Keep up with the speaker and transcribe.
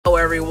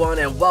everyone,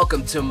 and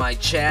welcome to my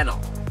channel.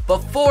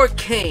 Before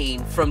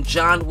Kane from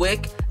John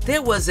Wick,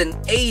 there was an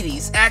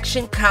 80s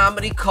action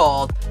comedy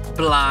called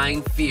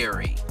Blind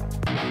Fury.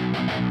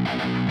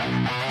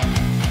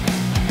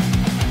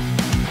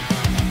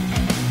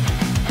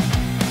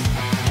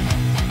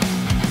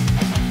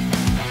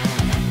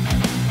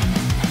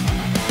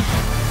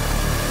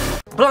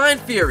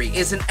 Blind Fury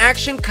is an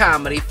action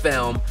comedy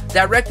film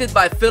directed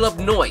by Philip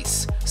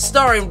Noyce,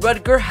 starring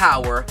Rutger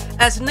Hauer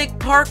as Nick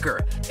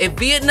Parker, a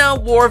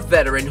Vietnam War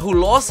veteran who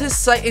lost his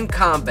sight in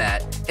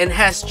combat and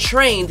has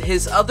trained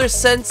his other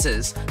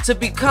senses to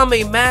become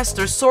a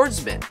master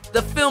swordsman.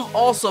 The film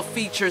also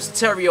features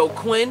Terry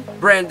O'Quinn,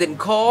 Brandon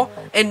Call,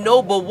 and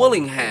Noble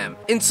Willingham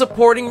in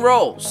supporting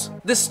roles.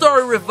 The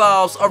story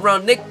revolves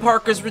around Nick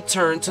Parker's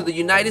return to the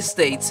United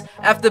States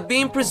after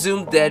being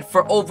presumed dead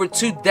for over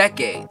 2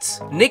 decades.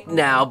 Nick,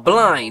 now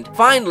blind,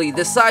 finally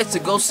decides to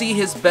go see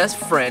his best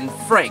friend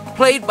Frank,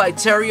 played by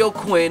Terry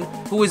O'Quinn,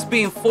 who is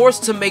being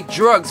forced to make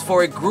drugs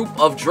for a group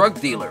of drug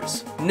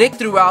dealers. Nick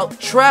throughout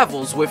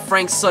travels with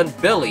Frank's son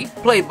Billy,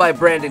 played by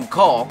Brandon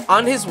Call.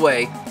 On his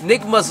way,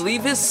 Nick must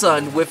leave his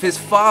son with his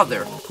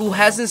father, who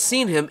hasn't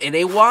seen him in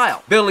a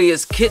while. Billy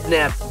is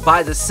kidnapped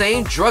by the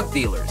same drug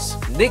dealers.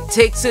 Nick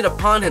takes it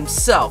upon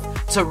himself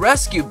to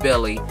rescue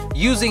Billy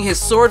using his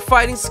sword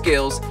fighting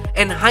skills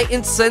and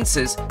heightened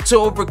senses to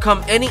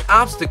overcome any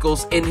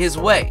obstacles in his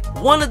way.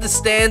 One of the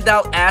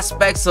standout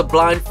aspects of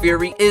Blind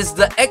Fury is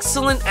the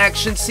excellent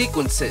action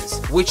sequences,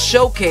 which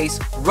showcase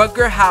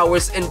Rutger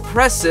Hauer's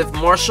impressive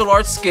martial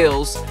arts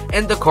skills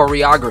and the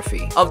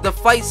choreography of the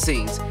fight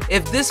scenes.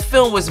 If this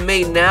film was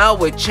made now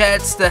with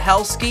Chad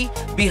Stahelski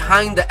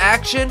behind the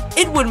action,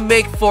 it would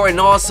make for an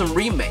awesome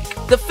remake.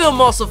 The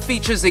film also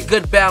features a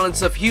good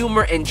balance of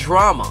humor and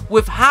drama,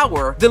 with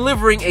Hauer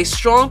delivering a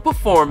strong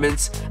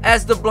performance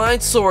as the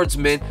blind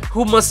swordsman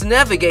who must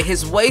navigate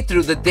his way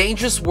through the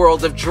dangerous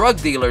world of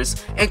drug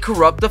dealers and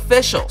corrupt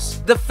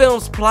officials. The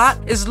film's plot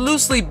is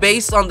loosely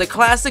based on the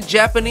classic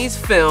Japanese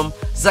film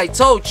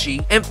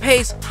Zaitochi and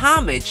pays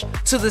homage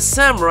to the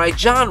samurai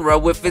genre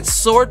with its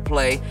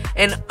swordplay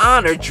and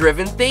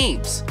honor-driven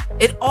themes.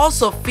 It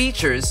also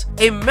features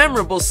a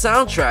memorable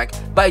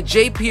soundtrack by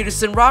J.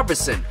 Peterson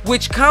Robertson,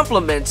 which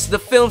complements the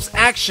film's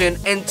action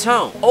and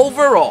tone.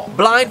 Overall,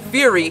 Blind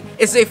Fury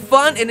is a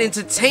fun and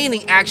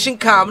entertaining action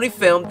comedy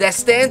film that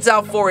stands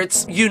out for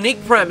its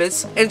unique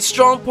premise and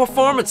strong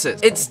performances.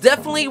 It's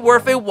definitely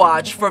worth a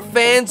watch for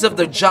fans of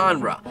the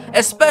genre,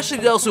 especially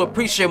those who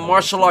appreciate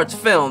martial arts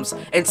films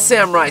and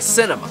samurai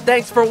cinema.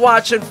 Thanks for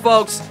watching,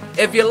 folks.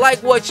 If you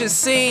like what you've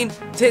seen,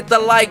 hit the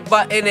like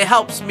button, it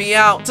helps me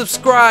out.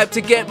 Subscribe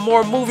to get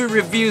more movie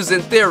reviews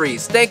and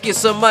theories. Thank you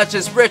so much.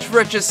 It's Rich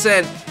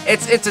Richardson.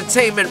 It's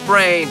Entertainment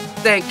Brain.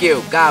 Thank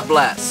you. God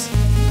bless.